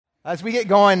As we get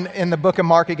going in the book of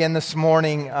Mark again this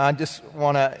morning, I just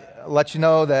want to let you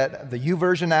know that the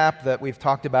YouVersion app that we've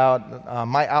talked about,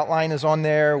 my outline is on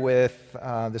there with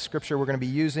the scripture we're going to be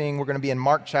using. We're going to be in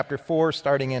Mark chapter 4,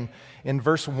 starting in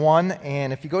verse 1.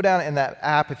 And if you go down in that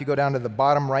app, if you go down to the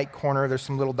bottom right corner, there's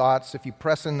some little dots. If you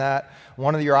press in that,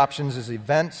 one of your options is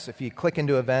events. If you click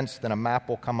into events, then a map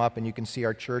will come up and you can see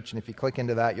our church. And if you click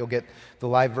into that, you'll get the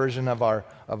live version of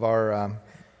our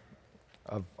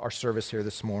service here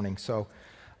this morning. So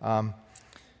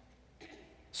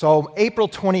April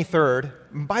 23rd,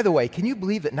 by the way, can you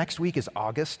believe that next week is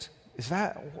August? Is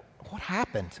that, what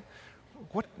happened?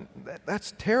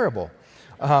 That's terrible.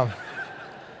 I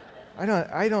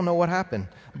don't know what happened.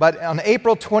 But on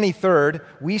April 23rd,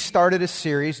 we started a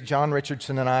series, John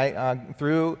Richardson and I,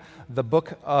 through the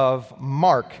book of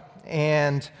Mark.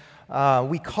 And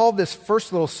we called this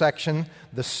first little section,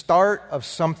 The Start of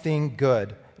Something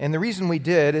Good. And the reason we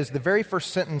did is the very first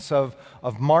sentence of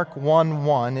Mark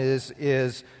 1:1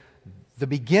 is the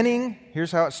beginning,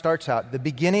 here's how it starts out, the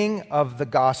beginning of the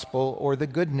gospel or the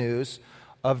good news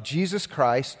of Jesus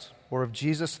Christ or of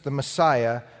Jesus the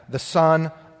Messiah, the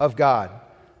Son of God.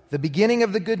 The beginning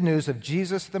of the good news of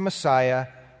Jesus the Messiah,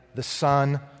 the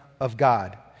Son of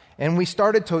God. And we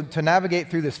started to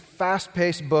navigate through this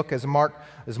fast-paced book as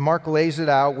Mark lays it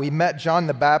out. We met John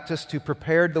the Baptist who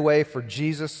prepared the way for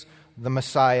Jesus the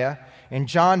Messiah, and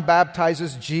John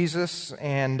baptizes Jesus,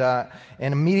 and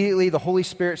immediately the Holy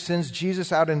Spirit sends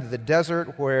Jesus out into the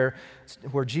desert where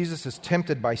Jesus is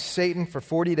tempted by Satan for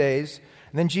 40 days.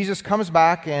 And then Jesus comes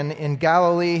back, and in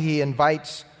Galilee he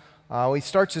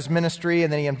starts his ministry,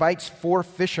 and then he invites 4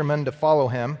 fishermen to follow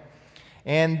him.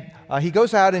 And he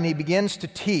goes out and he begins to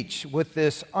teach with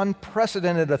this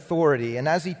unprecedented authority. And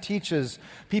as he teaches,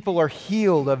 people are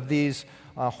healed of these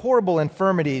horrible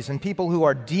infirmities, and people who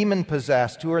are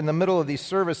demon-possessed, who are in the middle of these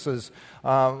services,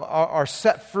 are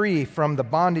set free from the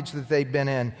bondage that they've been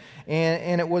in.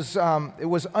 And it was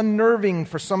unnerving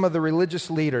for some of the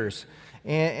religious leaders.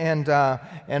 And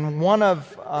one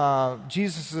of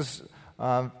Jesus's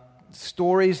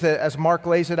stories that, as Mark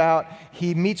lays it out,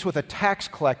 he meets with a tax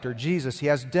collector, Jesus. He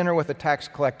has dinner with a tax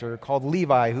collector called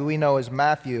Levi, who we know as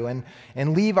Matthew. And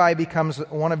Levi becomes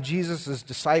one of Jesus'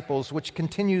 disciples, which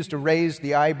continues to raise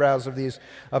the eyebrows of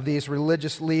these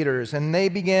religious leaders. And they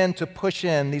begin to push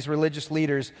in, these religious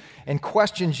leaders, and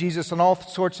question Jesus on all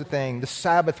sorts of things, the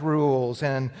Sabbath rules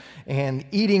and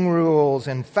eating rules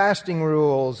and fasting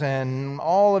rules and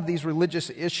all of these religious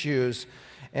issues.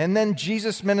 And then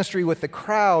Jesus' ministry with the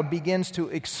crowd begins to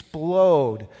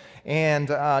explode, and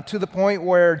to the point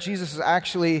where Jesus is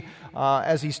actually,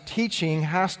 as he's teaching,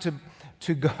 has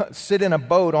to go sit in a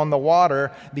boat on the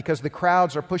water because the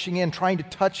crowds are pushing in, trying to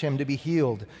touch him to be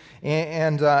healed.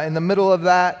 And in the middle of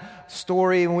that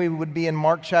story, we would be in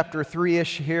Mark chapter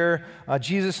 3-ish here,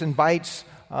 Jesus invites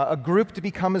a group to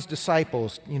become his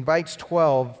disciples. He invites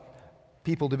 12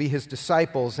 people to be his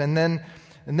disciples, and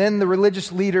then the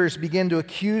religious leaders begin to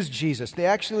accuse Jesus. They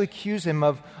actually accuse him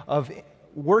of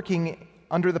working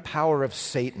under the power of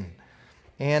Satan.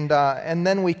 And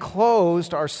then we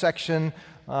closed our section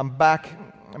back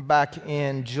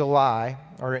in July,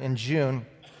 or in June,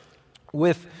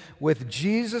 with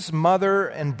Jesus' mother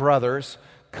and brothers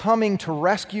coming to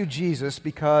rescue Jesus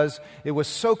because it was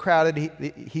so crowded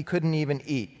he couldn't even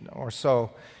eat or so.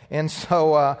 And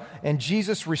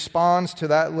Jesus responds to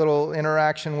that little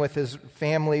interaction with his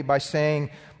family by saying,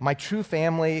 "My true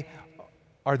family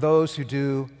are those who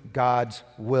do God's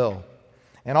will."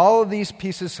 And all of these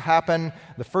pieces happen,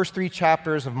 the first 3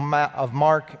 chapters of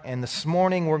Mark, and this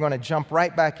morning we're going to jump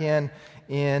right back in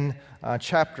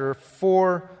chapter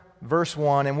 4, verse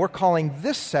 1, and we're calling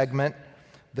this segment,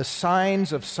 The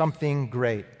Signs of Something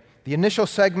Great. The initial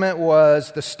segment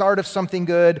was the start of something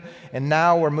good, and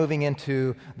now we're moving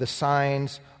into the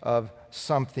signs of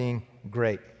something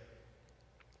great.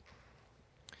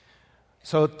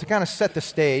 So to kind of set the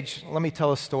stage, let me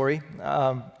tell a story.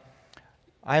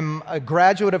 I'm a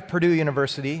graduate of Purdue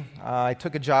University. I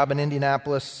took a job in the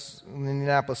Indianapolis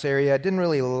area. I didn't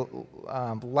really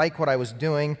like what I was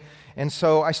doing, and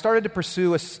so I started to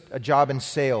pursue a job in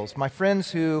sales. My friends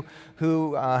who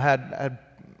had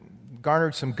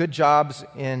garnered some good jobs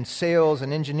in sales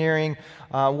and engineering,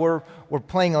 were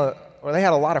they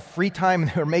had a lot of free time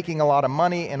and they were making a lot of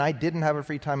money, and I didn't have a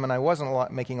free time and I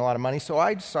wasn't making a lot of money, so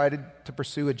I decided to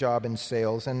pursue a job in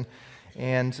sales.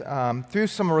 And through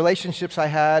some relationships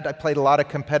I played a lot of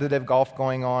competitive golf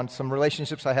going on, some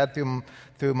relationships I had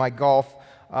through my golf,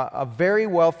 a very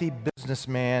wealthy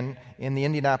businessman in the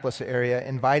Indianapolis area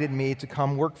invited me to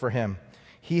come work for him.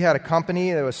 He had a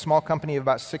company, there was a small company of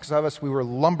about 6 of us. We were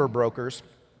lumber brokers.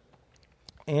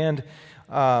 And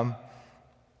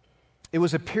It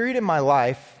was a period in my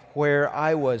life where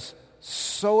I was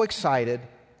so excited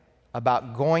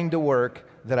about going to work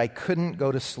that I couldn't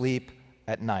go to sleep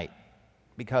at night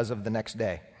because of the next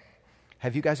day.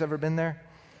 Have you guys ever been there?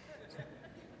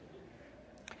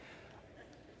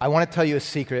 I want to tell you a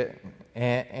secret,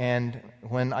 and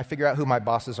when I figure out who my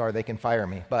bosses are, they can fire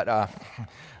me. But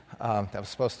that was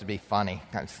supposed to be funny.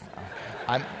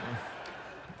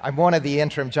 I'm one of the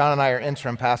interim, John and I are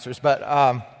interim pastors, but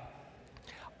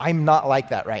I'm not like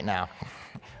that right now,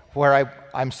 where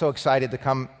I'm so excited to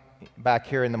come back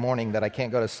here in the morning that I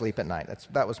can't go to sleep at night.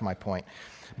 That was my point.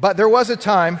 But there was a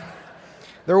time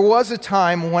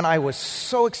when I was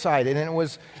so excited, and it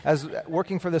was as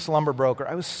working for this lumber broker,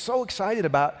 I was so excited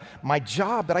about my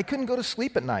job that I couldn't go to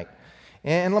sleep at night.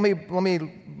 And let me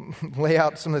lay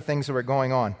out some of the things that were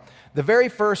going on. The very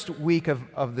first week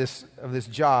of this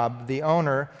job, the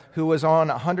owner, who was on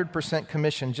 100%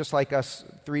 commission, just like us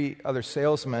three other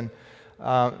salesmen,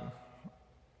 woohoo,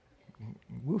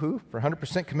 for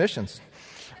 100% commissions.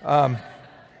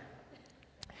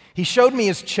 He showed me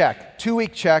his check,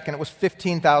 2-week check, and it was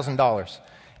 $15,000.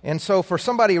 And so for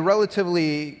somebody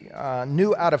relatively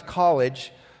new out of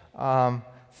college,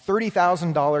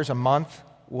 $30,000 a month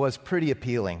was pretty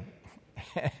appealing.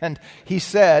 And he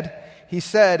said,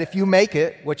 if you make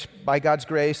it, which by God's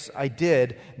grace I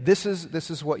did, this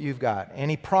is what you've got.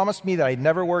 And he promised me that I'd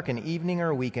never work an evening or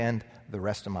a weekend the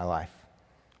rest of my life.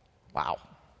 Wow.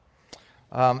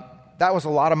 That was a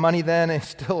lot of money then, and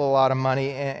still a lot of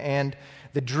money. And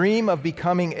the dream of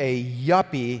becoming a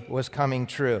yuppie was coming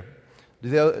true.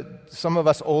 Some of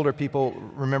us older people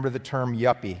remember the term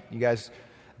yuppie. You guys,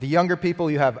 the younger people,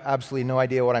 you have absolutely no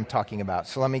idea what I'm talking about.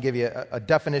 So let me give you a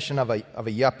definition of a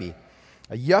yuppie.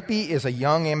 A yuppie is a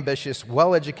young, ambitious,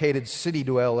 well-educated city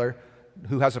dweller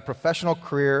who has a professional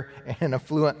career and an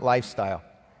affluent lifestyle.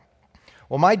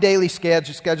 Well, my daily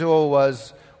schedule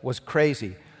was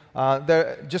crazy.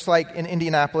 Just like in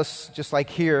Indianapolis, just like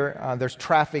here, there's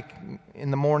traffic in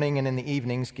the morning and in the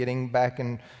evenings getting back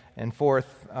and forth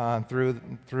through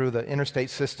the interstate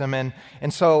system. And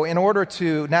so in order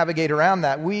to navigate around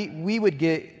that, we would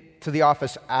get to the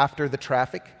office after the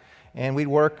traffic, and we'd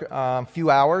work a few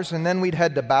hours, and then we'd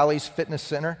head to Bally's Fitness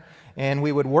Center, and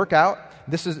we would work out.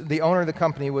 This is the owner of the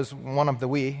company was one of the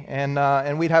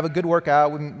and we'd have a good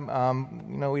workout.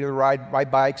 We'd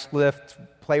ride bikes, lift,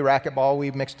 play racquetball.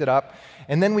 We mixed it up,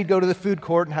 and then we'd go to the food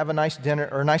court and have a nice dinner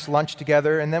or a nice lunch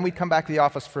together, and then we'd come back to the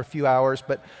office for a few hours.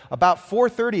 But about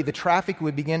 4:30, the traffic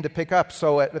would begin to pick up.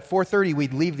 So at 4:30,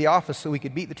 we'd leave the office so we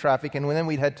could beat the traffic, and then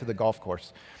we'd head to the golf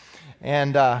course.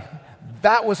 And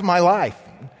that was my life.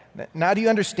 Now, do you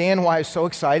understand why I was so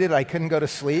excited I couldn't go to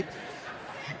sleep?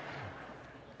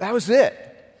 That was it.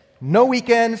 No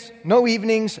weekends, no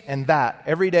evenings, and that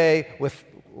every day with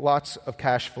lots of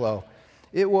cash flow.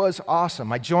 It was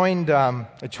awesome. I joined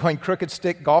Crooked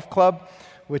Stick Golf Club,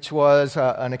 which was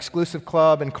an exclusive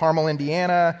club in Carmel,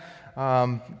 Indiana,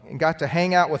 and got to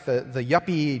hang out with the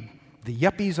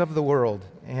yuppies of the world,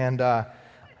 and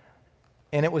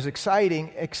it was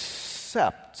exciting.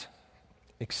 Except,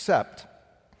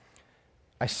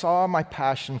 I saw my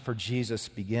passion for Jesus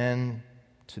begin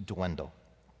to dwindle,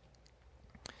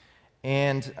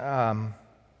 and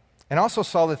also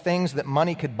saw the things that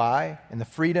money could buy and the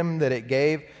freedom that it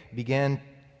gave begin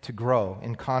to grow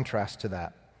in contrast to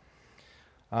that.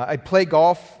 I'd play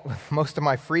golf most of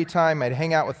my free time. I'd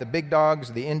hang out with the big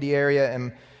dogs, the Indy area,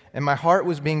 and my heart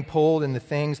was being pulled in the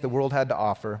things the world had to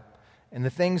offer, and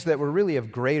the things that were really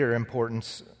of greater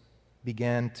importance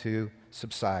began to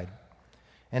subside.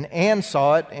 And Anne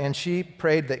saw it, and she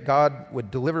prayed that God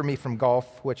would deliver me from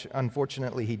golf, which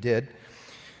unfortunately he did.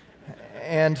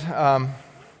 And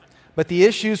but the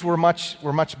issues were much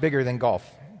bigger than golf.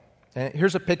 And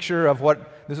here's a picture of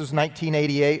this was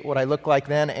 1988, what I looked like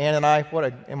then. Ann and I,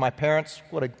 and my parents,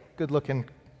 what a good-looking,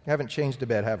 haven't changed a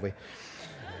bit, have we?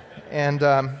 And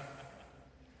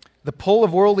the pull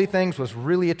of worldly things was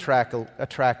really attractive.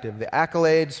 The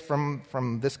accolades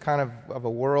from this kind of a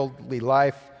worldly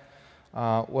life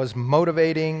was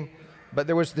motivating, but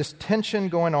there was this tension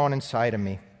going on inside of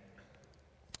me.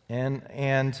 And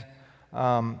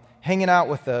hanging out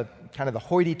with the kind of the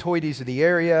hoity-toities of the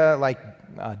area, like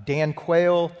Dan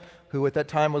Quayle, who at that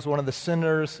time was one of the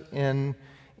senators in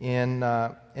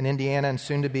Indiana and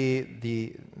soon to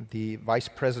be the Vice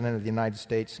President of the United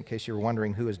States, in case you were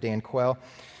wondering who is Dan Quayle.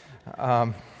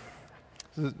 I'm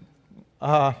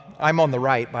on the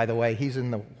right, by the way. He's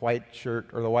in the white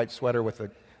shirt or the white sweater with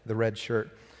the red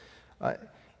shirt.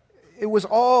 It was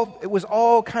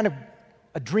all kind of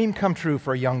a dream come true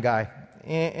for a young guy.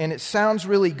 And it sounds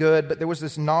really good, but there was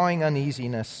this gnawing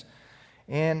uneasiness.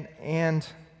 And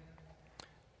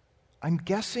I'm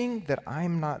guessing that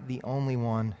I'm not the only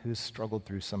one who's struggled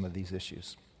through some of these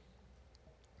issues.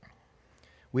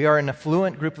 We are an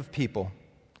affluent group of people.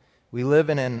 We live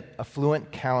in an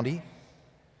affluent county.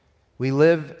 We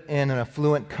live in an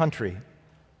affluent country.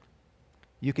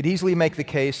 You could easily make the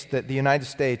case that the United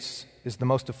States is the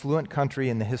most affluent country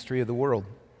in the history of the world.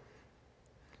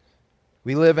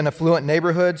 We live in affluent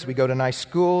neighborhoods. We go to nice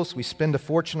schools. We spend a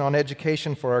fortune on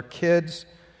education for our kids.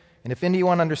 And if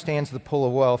anyone understands the pull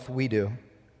of wealth, we do.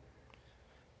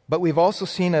 But we've also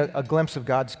seen a glimpse of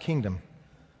God's kingdom.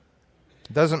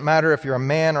 It doesn't matter if you're a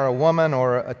man or a woman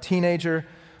or a teenager.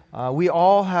 We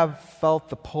all have felt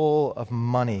the pull of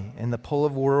money and the pull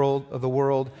of the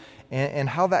world and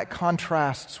how that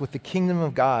contrasts with the kingdom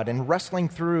of God and wrestling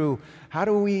through how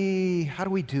do we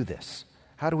do this?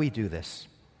 How do we do this?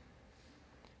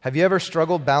 Have you ever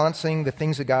struggled balancing the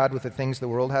things of God with the things the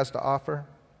world has to offer?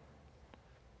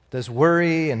 Does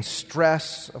worry and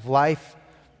stress of life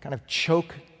kind of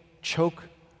choke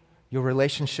your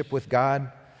relationship with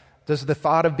God? Does the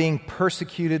thought of being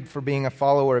persecuted for being a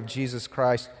follower of Jesus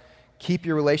Christ keep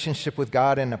your relationship with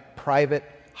God in a private,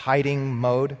 hiding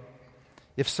mode?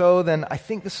 If so, then I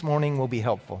think this morning will be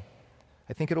helpful.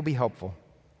 I think it'll be helpful.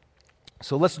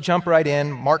 So let's jump right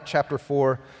in. Mark chapter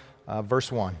 4,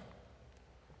 verse 1.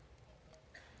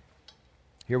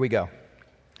 Here we go.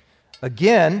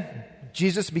 Again,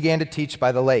 Jesus began to teach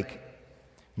by the lake.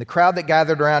 The crowd that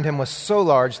gathered around him was so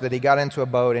large that he got into a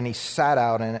boat and he sat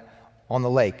out in it on the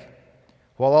lake,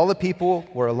 while all the people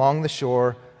were along the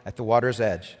shore at the water's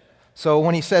edge. So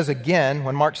when he says again,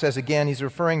 when Mark says again, he's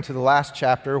referring to the last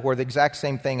chapter where the exact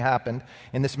same thing happened.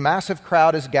 And this massive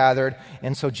crowd is gathered,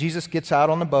 and so Jesus gets out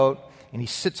on the boat, and he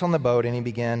sits on the boat, and he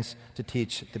begins to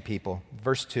teach the people.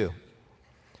 Verse 2.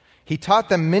 He taught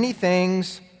them many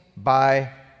things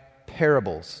by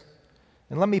parables.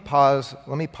 And let me pause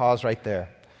right there.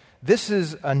 This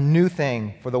is a new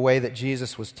thing for the way that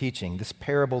Jesus was teaching, this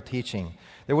parable teaching.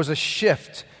 There was a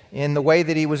shift in the way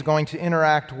that he was going to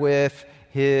interact with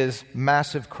his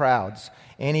massive crowds.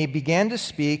 And he began to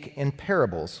speak in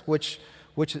parables, which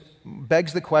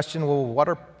begs the question, well, what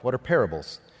are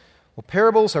parables? Well,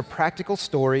 parables are practical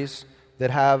stories that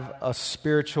have a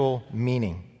spiritual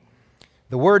meaning.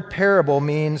 The word parable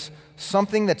means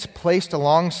something that's placed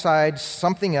alongside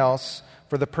something else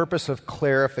for the purpose of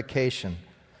clarification.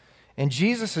 And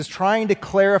Jesus is trying to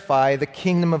clarify the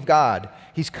kingdom of God.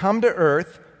 He's come to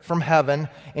earth from heaven,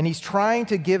 and he's trying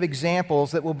to give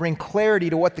examples that will bring clarity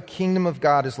to what the kingdom of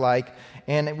God is like.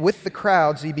 And with the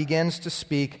crowds, he begins to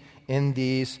speak in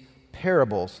these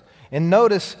parables. And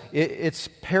notice it's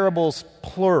parables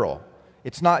plural.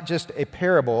 It's not just a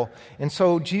parable. And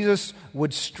so Jesus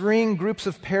would string groups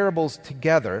of parables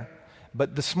together,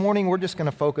 but this morning we're just going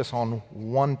to focus on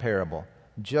one parable,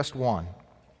 just one.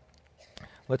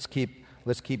 Let's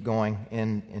keep going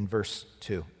in verse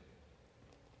 2.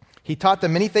 He taught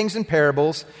them many things in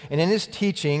parables, and in his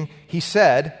teaching he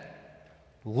said,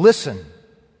 Listen.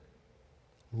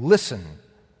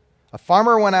 A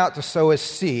farmer went out to sow his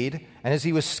seed, and as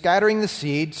he was scattering the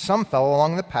seed, some fell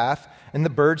along the path, and the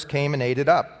birds came and ate it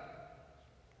up.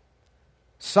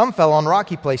 Some fell on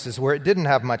rocky places where it didn't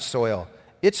have much soil.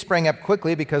 It sprang up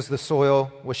quickly because the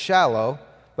soil was shallow,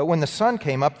 but when the sun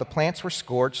came up, the plants were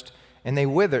scorched, and they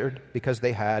withered because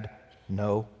they had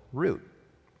no root.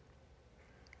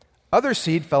 Other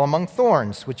seed fell among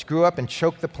thorns, which grew up and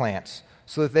choked the plants,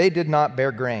 so that they did not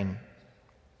bear grain.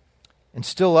 And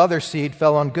still other seed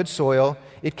fell on good soil.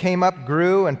 It came up,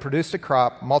 grew, and produced a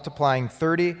crop, multiplying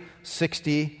 30,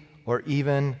 60, or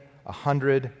even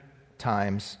 100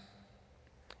 times.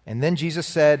 And then Jesus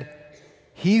said,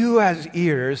 He who has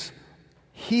ears,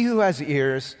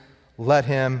 let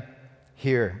him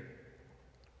hear.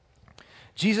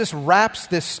 Jesus wraps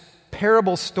this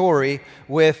parable story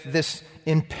with this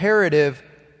imperative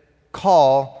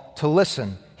call to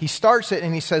listen. He starts it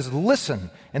and he says, listen.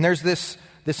 And there's this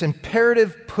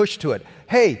imperative push to it.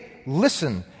 Hey,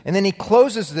 listen. And then he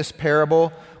closes this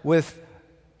parable with,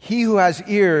 he who has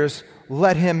ears,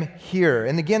 let him hear.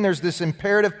 And again, there's this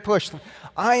imperative push.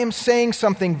 I am saying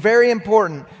something very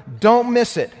important. Don't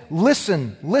miss it.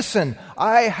 Listen.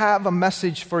 I have a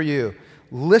message for you.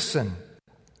 Listen.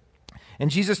 And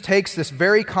Jesus takes this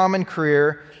very common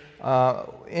career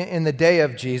in the day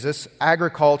of Jesus,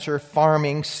 agriculture,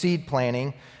 farming, seed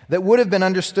planting, that would have been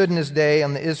understood in his day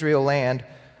on the Israel land,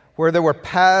 where there were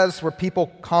paths where people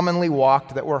commonly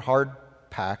walked that were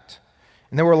hard-packed.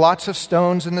 And there were lots of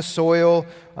stones in the soil,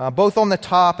 both on the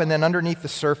top and then underneath the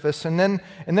surface. And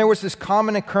there was this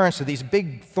common occurrence of these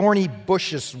big thorny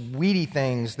bushes, weedy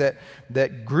things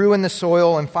that grew in the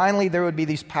soil. And finally, there would be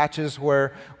these patches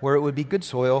where it would be good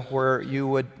soil, where you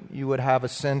would have a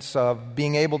sense of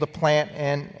being able to plant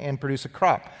and produce a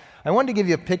crop. I wanted to give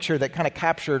you a picture that kind of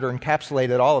captured or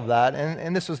encapsulated all of that,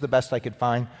 and this was the best I could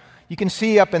find. You can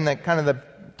see up in the kind of the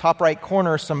top right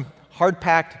corner some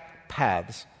hard-packed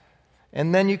paths.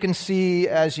 And then you can see,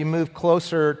 as you move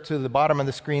closer to the bottom of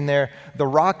the screen there, the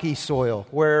rocky soil,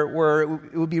 where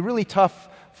it would be really tough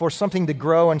for something to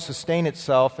grow and sustain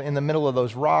itself in the middle of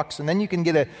those rocks. And then you can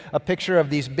get a picture of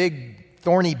these big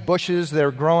thorny bushes that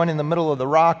are growing in the middle of the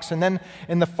rocks. And then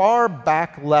in the far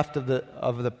back left of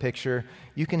the picture,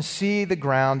 you can see the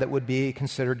ground that would be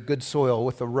considered good soil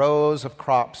with the rows of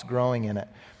crops growing in it.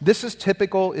 This is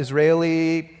typical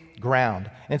Israeli ground.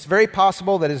 And it's very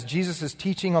possible that as Jesus is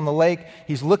teaching on the lake,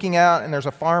 he's looking out and there's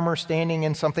a farmer standing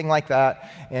in something like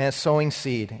that and sowing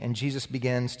seed. And Jesus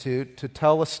begins to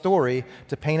tell a story,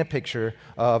 to paint a picture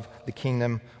of the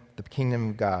kingdom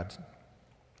of God.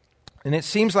 And it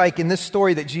seems like in this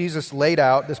story that Jesus laid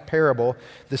out, this parable,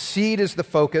 the seed is the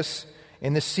focus,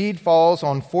 and the seed falls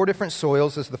on 4 different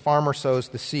soils as the farmer sows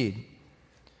the seed.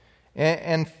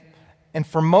 And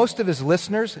for most of his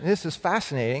listeners, and this is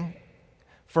fascinating,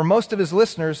 for most of his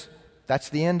listeners, that's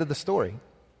the end of the story.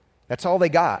 That's all they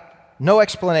got. No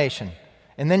explanation.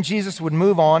 And then Jesus would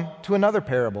move on to another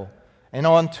parable, and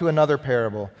on to another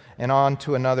parable, and on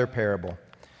to another parable.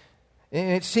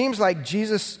 And it seems like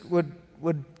Jesus would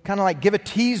kind of like give a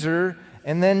teaser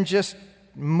and then just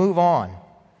move on,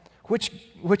 which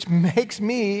makes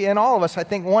me and all of us, I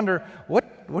think, wonder, what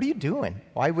are you doing?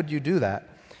 Why would you do that?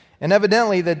 And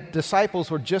evidently the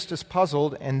disciples were just as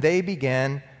puzzled, and they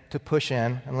began to push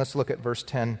in. And let's look at verse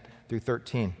 10 through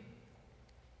 13.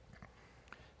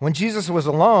 When Jesus was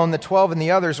alone, the 12 and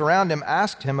the others around him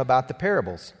asked him about the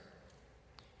parables.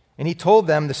 And he told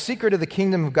them, "The secret of the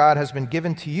kingdom of God has been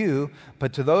given to you,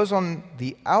 but to those on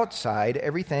the outside,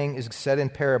 everything is said in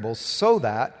parables, so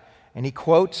that," and he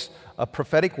quotes a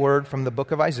prophetic word from the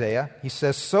book of Isaiah. He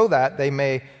says, "so that they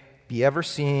may be ever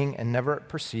seeing and never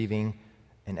perceiving,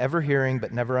 and ever hearing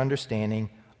but never understanding.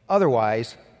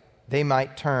 Otherwise, they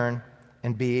might turn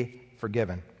and be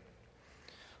forgiven."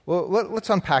 Well, let's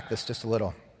unpack this just a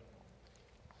little.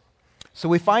 So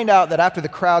we find out that after the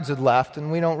crowds had left,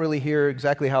 and we don't really hear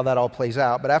exactly how that all plays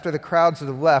out, but after the crowds had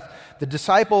left, the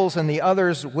disciples and the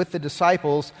others with the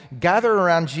disciples gather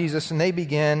around Jesus, and they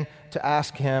begin to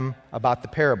ask him about the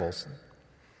parables.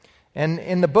 And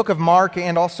in the book of Mark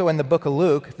and also in the book of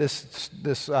Luke, this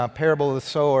parable of the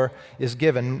sower is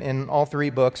given in all 3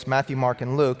 books, Matthew, Mark,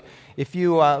 and Luke. If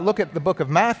you look at the book of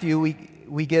Matthew,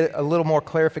 we get a little more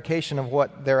clarification of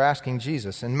what they're asking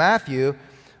Jesus. In Matthew,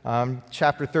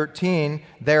 chapter 13,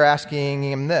 they're asking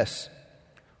him this: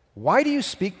 "Why do you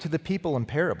speak to the people in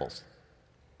parables?"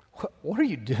 What are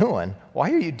you doing?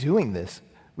 Why are you doing this?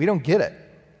 We don't get it.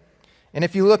 And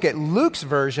if you look at Luke's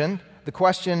version, the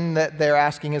question that they're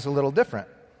asking is a little different.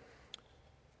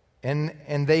 And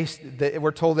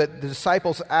we're told that the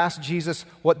disciples asked Jesus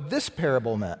what this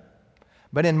parable meant.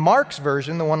 But in Mark's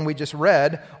version, the one we just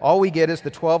read, all we get is the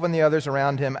 12 and the others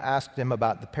around him asked him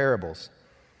about the parables.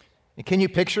 And can you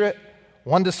picture it?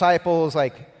 One disciple is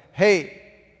like, "Hey,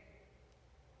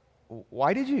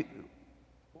 what are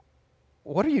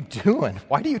you doing?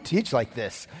 Why do you teach like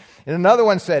this?" And another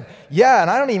one said, "Yeah, and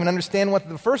I don't even understand what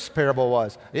the first parable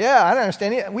was." "Yeah, I don't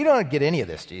understand it. We don't get any of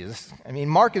this, Jesus." I mean,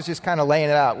 Mark is just kind of laying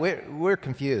it out. We're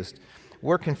confused.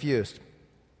 We're confused.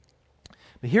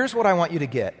 But here's what I want you to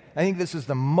get. I think this is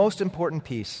the most important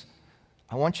piece.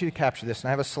 I want you to capture this, and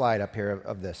I have a slide up here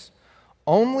of this.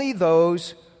 Only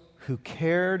those who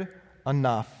cared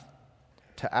enough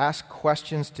to ask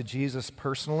questions to Jesus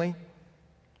personally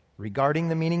regarding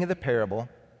the meaning of the parable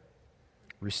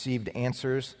received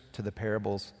answers to the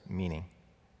parable's meaning.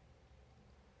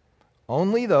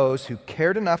 Only those who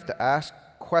cared enough to ask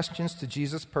questions to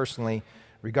Jesus personally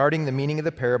regarding the meaning of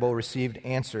the parable received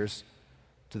answers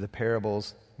to the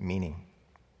parable's meaning.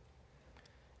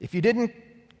 If you didn't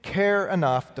care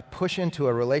enough to push into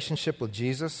a relationship with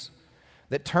Jesus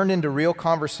that turned into real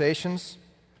conversations,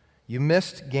 you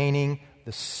missed gaining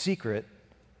the secret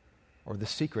or the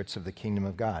secrets of the kingdom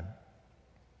of God.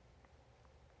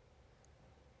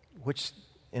 Which,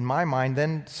 in my mind,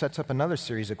 then sets up another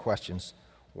series of questions.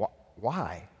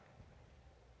 Why?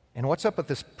 And what's up with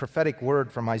this prophetic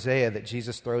word from Isaiah that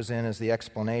Jesus throws in as the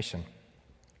explanation?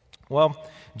 Well,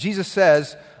 Jesus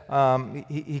says,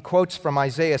 he quotes from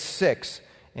Isaiah 6,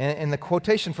 And the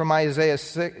quotation from Isaiah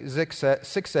 6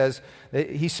 says that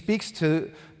he speaks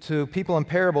to people in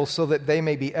parables so that they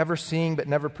may be ever seeing but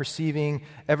never perceiving,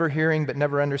 ever hearing but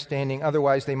never understanding.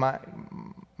 Otherwise, they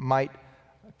might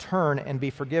turn and be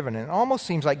forgiven. And it almost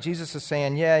seems like Jesus is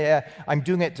saying, yeah, I'm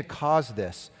doing it to cause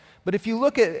this. But if you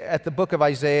look at the book of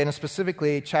Isaiah, and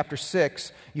specifically chapter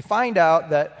 6, you find out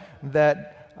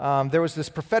that there was this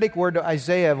prophetic word to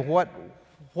Isaiah of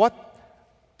what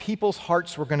people's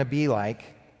hearts were going to be like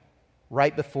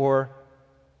right before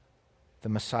the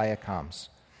Messiah comes.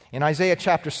 In Isaiah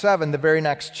chapter 7, the very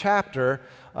next chapter,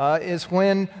 is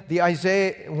when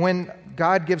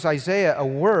God gives Isaiah a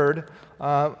word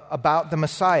about the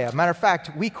Messiah. Matter of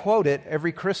fact, we quote it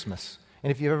every Christmas.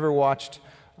 And if you've ever watched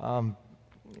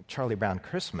Charlie Brown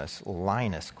Christmas,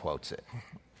 Linus quotes it.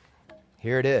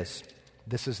 Here it is.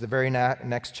 This is the very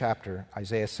next chapter,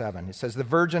 Isaiah 7. It says, "The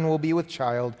virgin will be with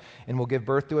child and will give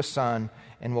birth to a son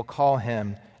and will call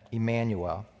him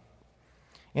Emmanuel."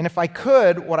 And if I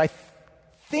could, what I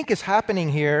think is happening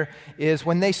here is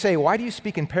when they say, "Why do you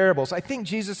speak in parables?" I think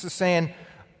Jesus is saying,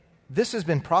 this has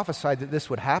been prophesied that this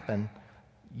would happen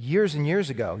years and years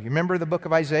ago. You remember the book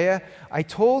of Isaiah? I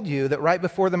told you that right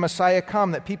before the Messiah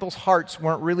come, that people's hearts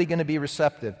weren't really going to be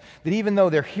receptive. That even though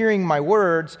they're hearing my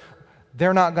words,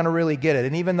 they're not going to really get it.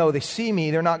 And even though they see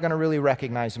me, they're not going to really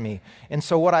recognize me. And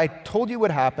so what I told you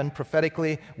would happen,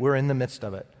 prophetically, we're in the midst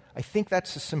of it. I think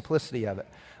that's the simplicity of it.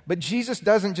 But Jesus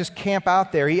doesn't just camp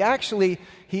out there. He actually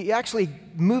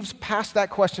moves past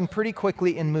that question pretty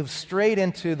quickly and moves straight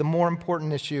into the more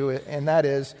important issue, and that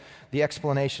is the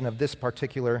explanation of this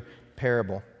particular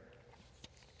parable.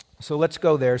 So let's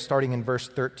go there, starting in verse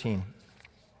 13.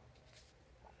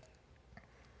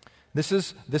 This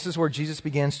is where Jesus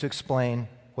begins to explain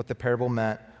what the parable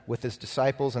meant with his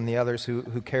disciples and the others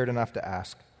who cared enough to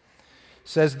ask. It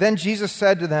says, "Then Jesus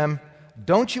said to them,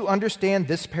 'Don't you understand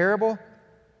this parable?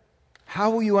 How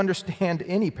will you understand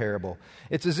any parable?'"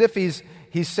 It's as if he's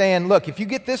saying, look, if you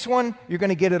get this one, you're going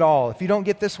to get it all. If you don't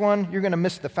get this one, you're going to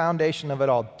miss the foundation of it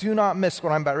all. Do not miss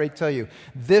what I'm about ready to tell you.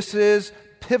 This is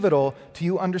pivotal to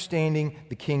you understanding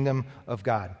the kingdom of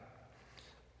God.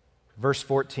 Verse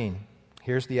 14.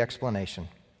 Here's the explanation.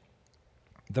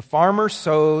 "The farmer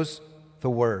sows the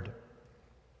word.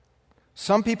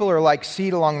 Some people are like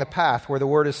seed along the path where the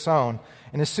word is sown,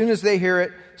 and as soon as they hear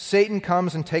it, Satan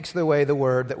comes and takes away the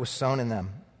word that was sown in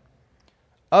them.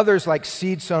 Others, like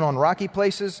seed sown on rocky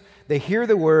places, they hear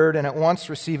the word and at once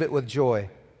receive it with joy.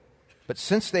 But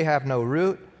since they have no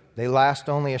root, they last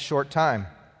only a short time.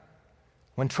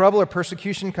 When trouble or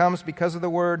persecution comes because of the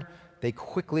word, they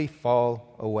quickly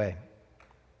fall away.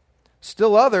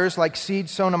 Still others, like seed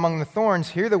sown among the thorns,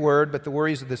 hear the word, but the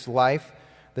worries of this life,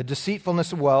 the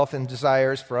deceitfulness of wealth and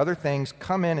desires for other things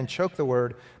come in and choke the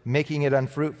word, making it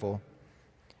unfruitful.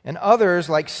 And others,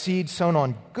 like seed sown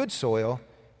on good soil,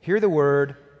 hear the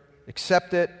word,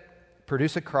 accept it,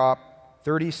 produce a crop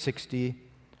 30, 60,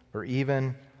 or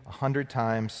even 100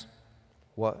 times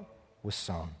what was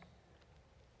sown."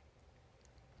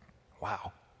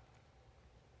 Wow.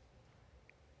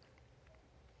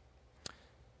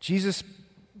 Jesus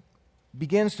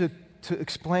begins to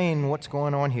explain what's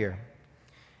going on here.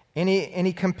 And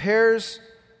he compares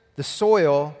the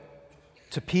soil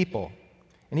to people.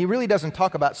 And he really doesn't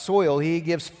talk about soil. He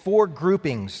gives 4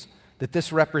 groupings that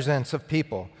this represents of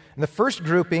people. And the first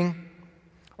grouping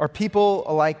are people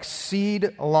like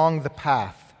seed along the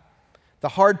path, the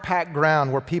hard-packed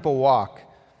ground where people walk.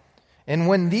 And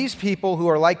when these people who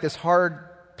are like this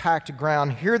hard-packed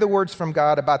ground hear the words from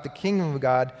God about the kingdom of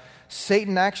God,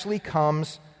 Satan actually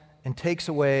comes and takes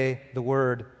away the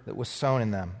word that was sown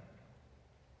in them.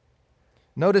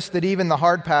 Notice that even the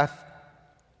hard path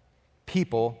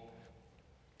people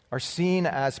are seen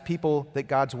as people that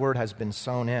God's word has been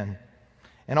sown in.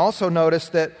 And also notice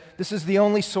that this is the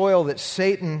only soil that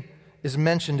Satan is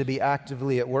mentioned to be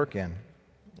actively at work in.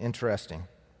 Interesting.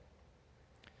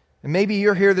 And maybe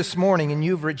you're here this morning and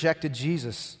you've rejected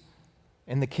Jesus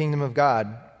in the kingdom of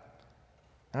God.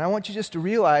 And I want you just to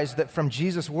realize that from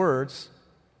Jesus' words,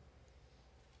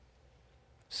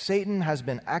 Satan has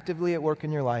been actively at work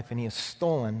in your life and he has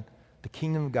stolen the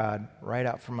kingdom of God right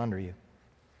out from under you.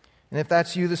 And if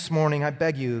that's you this morning, I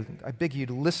beg you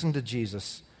to listen to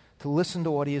Jesus, to listen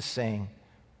to what he is saying.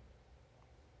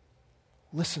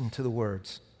 Listen to the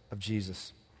words of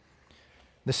Jesus.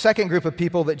 The second group of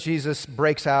people that Jesus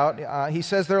breaks out, he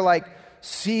says they're like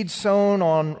seed sown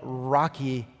on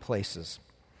rocky places.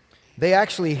 They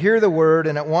actually hear the word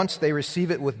and at once they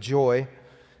receive it with joy.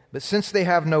 But since they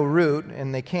have no root,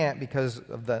 and they can't because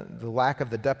of the lack of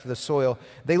the depth of the soil,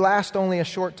 they last only a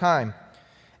short time.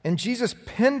 And Jesus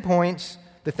pinpoints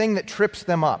the thing that trips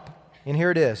them up. And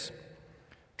here it is: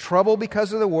 trouble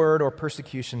because of the word, or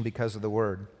persecution because of the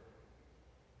word.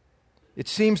 It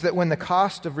seems that when the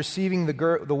cost of receiving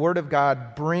the word of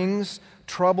God brings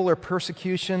trouble or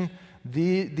persecution,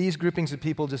 these groupings of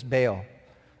people just bail.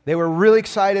 They were really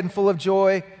excited and full of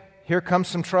joy. Here comes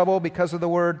some trouble because of the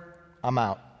word. I'm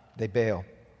out. They bail.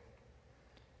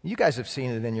 You guys have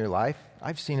seen it in your life.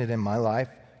 I've seen it in my life.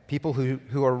 People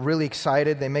who are really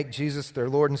excited, they make Jesus their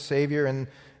Lord and Savior, and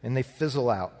they fizzle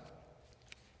out.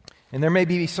 And there may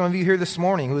be some of you here this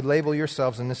morning who would label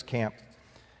yourselves in this camp.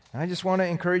 And I just want to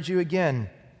encourage you again.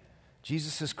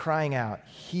 Jesus is crying out,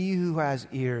 "He who has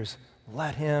ears,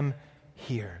 let him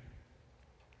hear."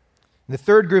 The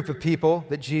third group of people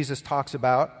that Jesus talks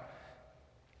about,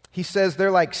 he says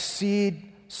they're like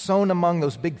seed sown among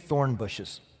those big thorn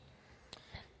bushes.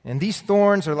 And these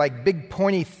thorns are like big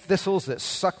pointy thistles that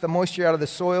suck the moisture out of the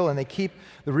soil, and they keep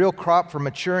the real crop from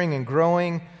maturing and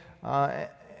growing.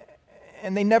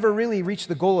 And they never really reach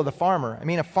the goal of the farmer. I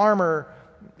mean, a farmer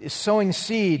is sowing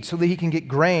seed so that he can get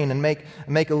grain and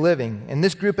make a living. And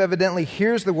this group evidently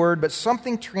hears the word, but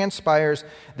something transpires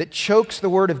that chokes the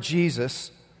word of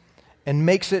Jesus and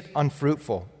makes it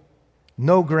unfruitful.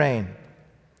 No grain.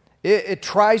 It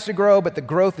tries to grow, but the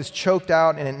growth is choked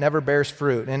out and it never bears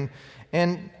fruit.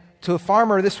 And to a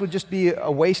farmer, this would just be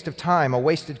a waste of time, a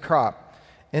wasted crop.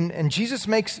 And Jesus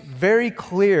makes very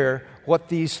clear what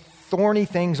these thorny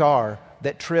things are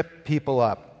that trip people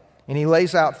up. And he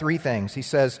lays out three things. He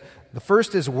says, the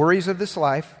first is worries of this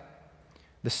life.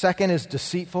 The second is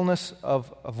deceitfulness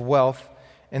of wealth.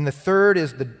 And the third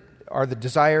are the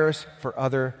desires for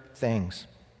other things.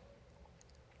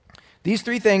 These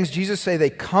three things, Jesus say, they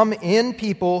come in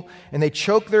people and they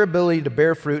choke their ability to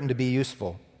bear fruit and to be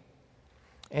useful.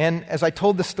 And as I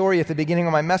told the story at the beginning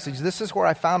of my message, this is where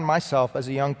I found myself as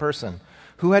a young person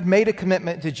who had made a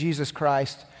commitment to Jesus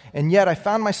Christ, and yet I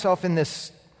found myself in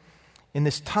this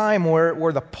time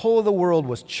where the pull of the world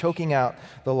was choking out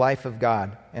the life of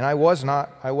God. And I was not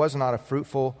a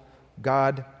fruitful,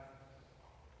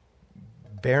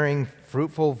 God-bearing,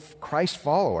 fruitful Christ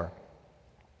follower.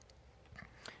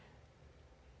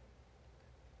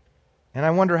 And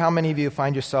I wonder how many of you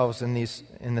find yourselves in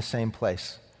the same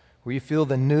place, where you feel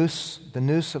the noose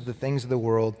of the things of the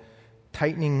world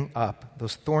tightening up,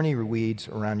 those thorny weeds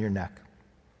around your neck.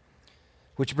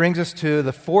 Which brings us to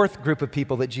the fourth group of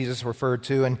people that Jesus referred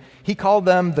to, and he called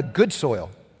them the good soil,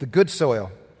 the good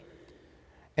soil.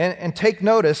 And take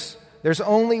notice, there's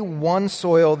only one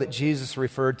soil that Jesus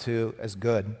referred to as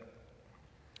good.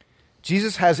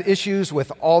 Jesus has issues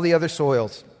with all the other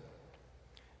soils.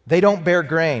 They don't bear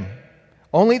grain.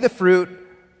 Only the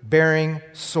fruit-bearing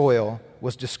soil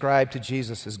was described to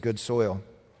Jesus as good soil.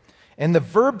 And the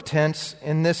verb tense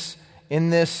in this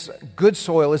good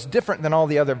soil is different than all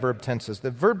the other verb tenses.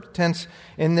 The verb tense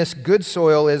in this good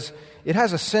soil it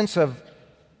has a sense of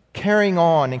carrying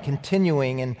on and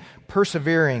continuing and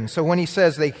persevering. So when he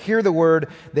says they hear the word,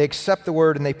 they accept the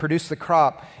word, and they produce the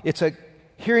crop, it's a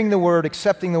hearing the word,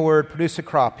 accepting the word, produce a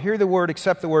crop. Hear the word,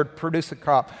 accept the word, produce the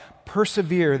crop.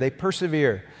 Persevere, they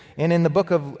persevere. And in the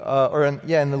book of,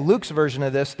 in the Luke's version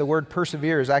of this, the word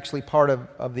persevere is actually part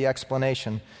of the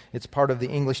explanation. It's part of the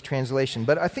English translation.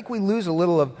 But I think we lose a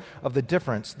little of the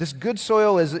difference. This good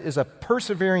soil is a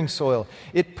persevering soil.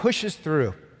 It pushes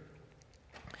through.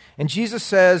 And Jesus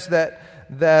says that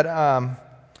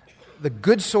the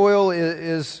good soil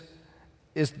is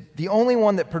the only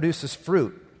one that produces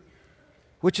fruit,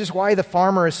 which is why the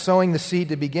farmer is sowing the seed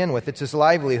to begin with. It's his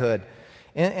livelihood.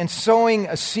 And sowing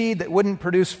a seed that wouldn't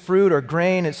produce fruit or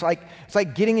grain, it's like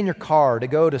getting in your car to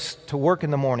go to work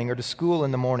in the morning or to school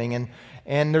in the morning,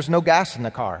 and there's no gas in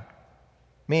the car.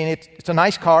 I mean, it's a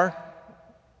nice car,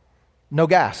 no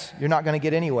gas. You're not going to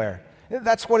get anywhere.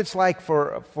 That's what it's like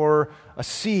for a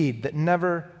seed that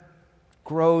never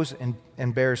grows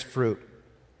and bears fruit.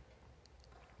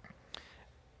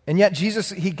 And yet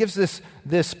Jesus, he gives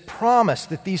this promise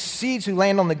that these seeds who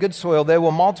land on the good soil, they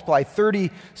will multiply 30,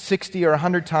 60, or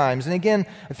 100 times. And again,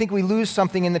 I think we lose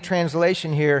something in the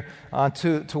translation here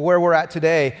to where we're at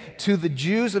today. To the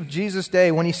Jews of Jesus'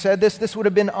 day, when he said this would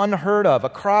have been unheard of. A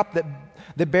crop that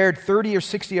bared 30 or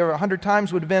 60 or 100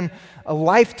 times would have been a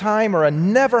lifetime or a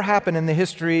never happened in the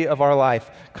history of our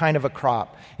life kind of a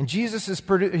crop. And Jesus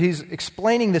he's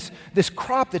explaining this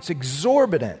crop that's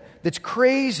exorbitant, that's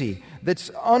crazy, that's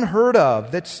unheard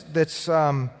of, that's it's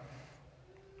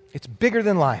bigger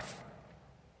than life.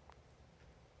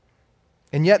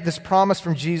 And yet this promise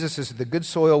from Jesus is that the good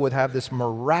soil would have this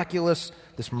miraculous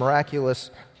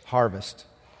harvest.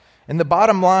 And the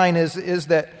bottom line is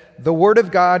that the Word of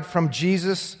God from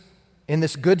Jesus in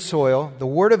this good soil, the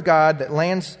Word of God that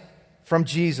lands from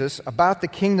Jesus about the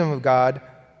kingdom of God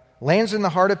lands in the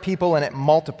heart of people, and it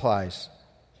multiplies.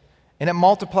 And it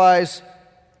multiplies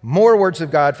more words of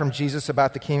God from Jesus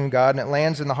about the kingdom of God, and it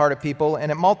lands in the heart of people,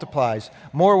 and it multiplies.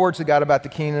 More words of God about the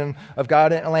kingdom of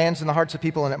God, and it lands in the hearts of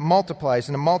people, and it multiplies,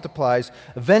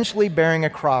 eventually bearing a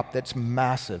crop that's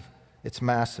massive. It's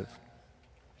massive.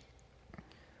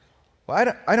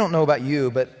 Well, I don't know about you,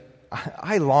 but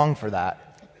I long for that.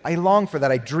 I long for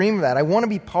that. I dream of that. I want to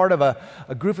be part of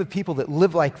a group of people that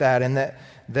live like that, and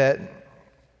that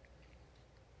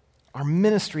our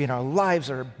ministry and our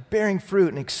lives are bearing fruit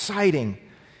and exciting.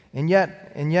 And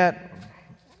yet,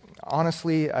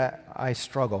 honestly, I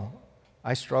struggle.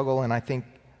 I struggle, and I think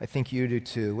you do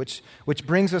too, which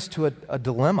brings us to a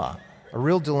dilemma, a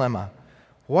real dilemma.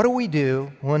 What do we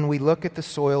do when we look at the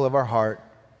soil of our heart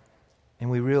and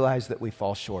we realize that we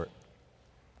fall short?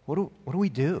 What do we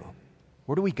do?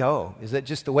 Where do we go? Is that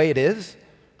just the way it is?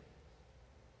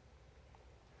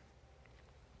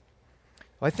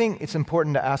 Well, I think it's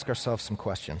important to ask ourselves some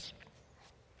questions.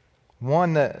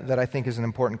 One that I think is an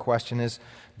important question is,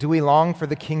 do we long for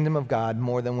the kingdom of God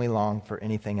more than we long for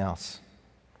anything else?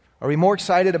 Are we more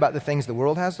excited about the things the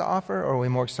world has to offer, or are we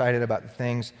more excited about the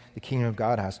things the kingdom of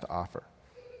God has to offer?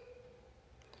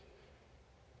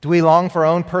 Do we long for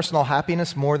our own personal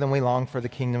happiness more than we long for the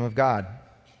kingdom of God?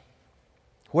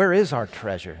 Where is our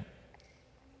treasure?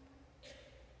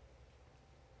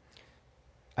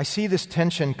 I see this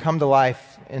tension come to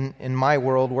life in my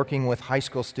world working with high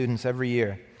school students every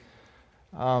year.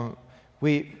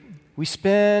 We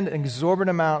spend an exorbitant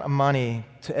amount of money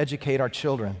to educate our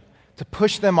children, to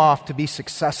push them off to be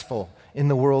successful in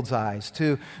the world's eyes,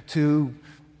 to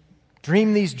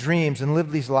dream these dreams and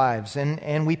live these lives.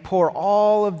 And we pour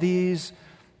all of these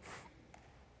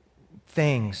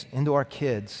things into our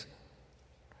kids.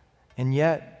 And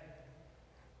yet,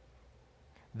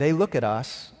 they look at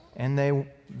us and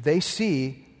they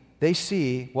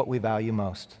see what we value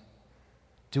most.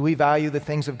 Do we value the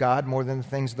things of God more than the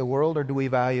things of the world, or do we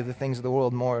value the things of the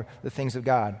world more than the things of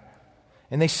God?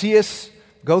 And they see us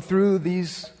go through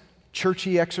these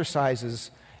churchy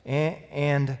exercises,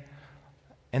 and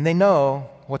they know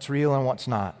what's real and what's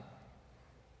not.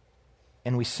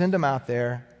 And we send them out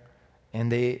there,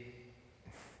 and there's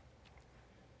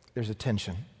a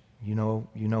tension. You know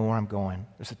where I'm going.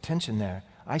 There's a tension there.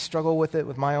 I struggle with it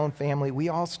with my own family. We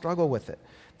all struggle with it.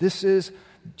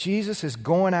 Jesus is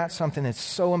going at something that's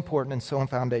so important and so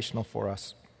foundational for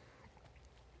us.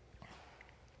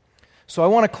 So I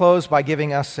want to close by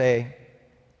giving us a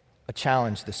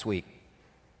challenge this week.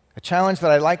 A challenge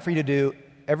that I'd like for you to do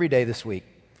every day this week.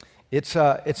 It's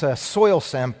a soil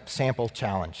sample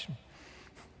challenge.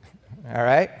 All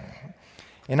right?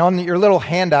 And on your little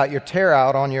handout, your tear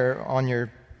out on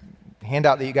your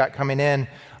handout that you got coming in,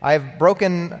 I've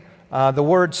broken the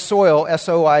word soil,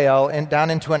 S-O-I-L, and down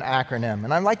into an acronym.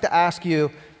 And I'd like to ask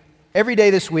you every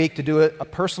day this week to do a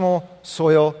personal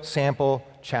soil sample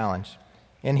challenge.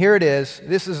 And here it is.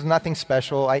 This is nothing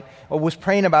special. I was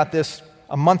praying about this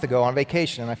a month ago on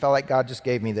vacation, and I felt like God just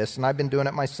gave me this, and I've been doing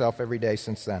it myself every day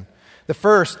since then.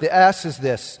 The S is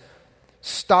this: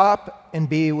 stop and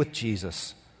be with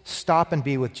Jesus. Stop and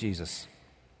be with Jesus.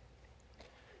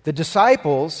 The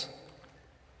disciples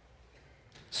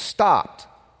stopped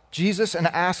Jesus and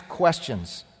asked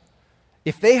questions.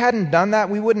 If they hadn't done that,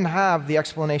 we wouldn't have the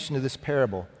explanation of this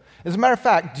parable. As a matter of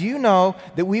fact, do you know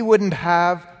that we wouldn't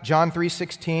have John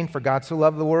 3:16, for God so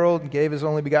loved the world and gave his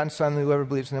only begotten Son, that whoever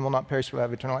believes in him will not perish but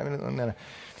have eternal life?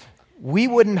 We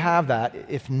wouldn't have that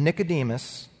if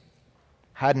Nicodemus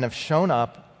hadn't have shown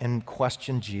up and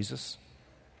questioned Jesus.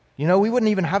 We wouldn't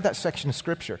even have that section of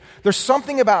Scripture. There's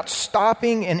something about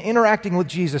stopping and interacting with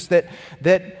Jesus that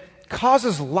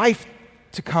causes life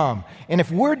to come. And if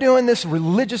we're doing this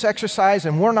religious exercise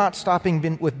and we're not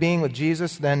stopping with being with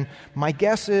Jesus, then my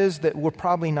guess is that we're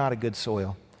probably not a good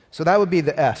soil. So that would be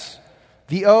the S.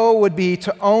 The O would be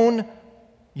to own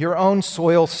your own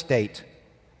soil state,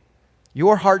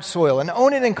 your heart soil, and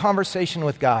own it in conversation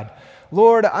with God.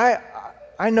 Lord,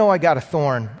 I know I got a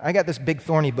thorn. I got this big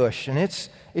thorny bush, and it's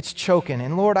choking.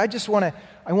 And Lord, I want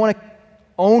to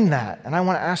own that, and I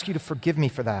want to ask you to forgive me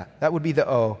for that. That would be the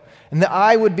O. And the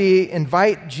I would be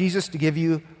invite Jesus to give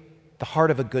you the heart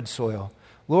of a good soil.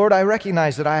 Lord, I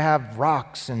recognize that I have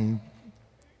rocks and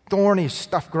thorny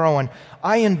stuff growing.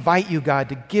 I invite you, God,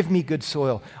 to give me good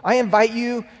soil. I invite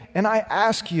you and I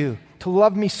ask you to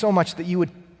love me so much that you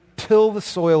would till the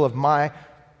soil of my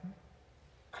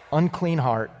unclean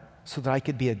heart so that I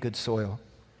could be a good soil.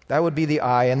 That would be the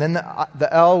I. And then the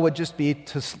L would just be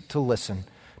to listen,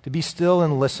 to be still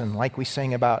and listen, like we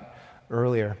sang about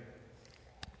earlier.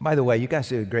 By the way, you guys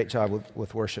did a great job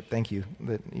with worship. Thank you.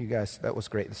 That was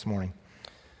great this morning.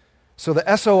 So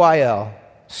the SOIL,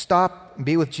 stop,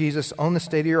 be with Jesus, own the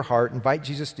state of your heart, invite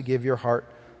Jesus to give you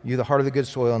the heart of the good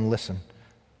soil, and listen.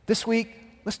 This week,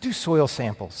 let's do soil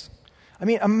samples. I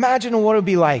mean, imagine what it would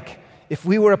be like if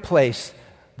we were a place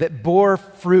that bore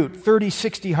fruit 30,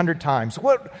 60, 100 times.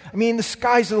 The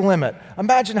sky's the limit.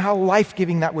 Imagine how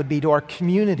life-giving that would be to our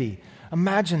community.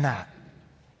 Imagine that.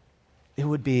 It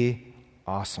would be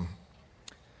awesome.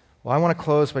 Well, I want to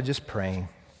close by just praying.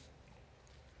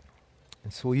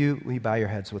 And so will you bow your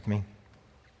heads with me?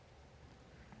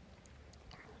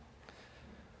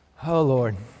 Oh,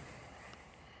 Lord.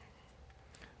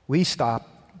 We stop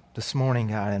this morning,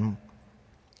 God, and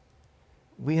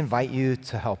we invite you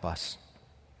to help us.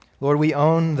 Lord, we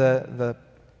own the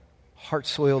heart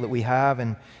soil that we have,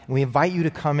 and we invite you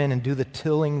to come in and do the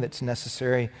tilling that's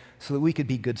necessary so that we could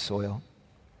be good soil.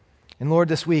 And Lord,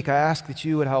 this week I ask that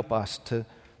you would help us to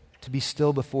be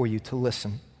still before you, to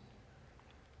listen.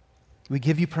 We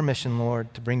give you permission,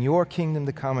 Lord, to bring your kingdom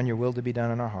to come and your will to be done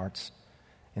in our hearts.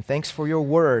 And thanks for your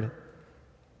word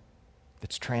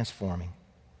that's transforming.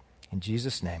 In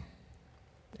Jesus' name,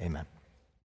 amen.